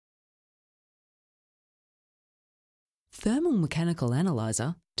Thermal Mechanical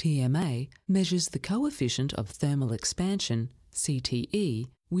Analyser, TMA, measures the coefficient of thermal expansion, CTE,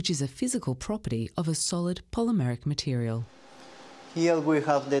 which is a physical property of a solid polymeric material. Here we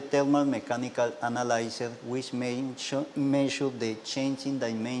have the thermal mechanical analyzer, which measure the changing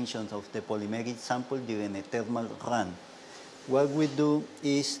dimensions of the polymeric sample during a thermal run. What we do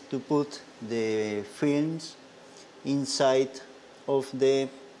is to put the films inside of the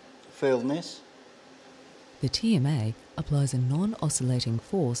furnace. The TMA applies a non-oscillating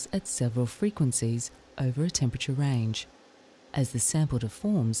force at several frequencies over a temperature range. As the sample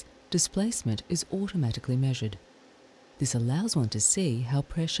deforms, displacement is automatically measured. This allows one to see how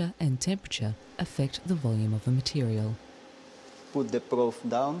pressure and temperature affect the volume of a material. Put the probe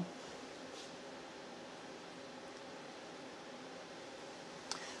down.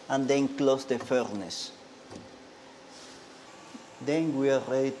 And then close the furnace. Then we are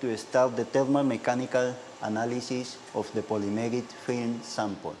ready to start the thermal mechanical analysis of the polymeric film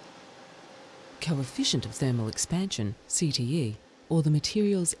sample. Coefficient of thermal expansion, CTE, or the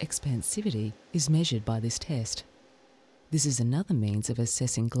material's expansivity, is measured by this test. This is another means of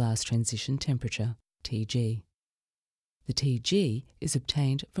assessing glass transition temperature, TG. The TG is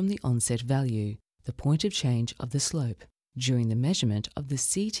obtained from the onset value, the point of change of the slope, during the measurement of the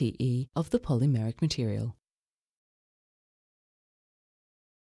CTE of the polymeric material.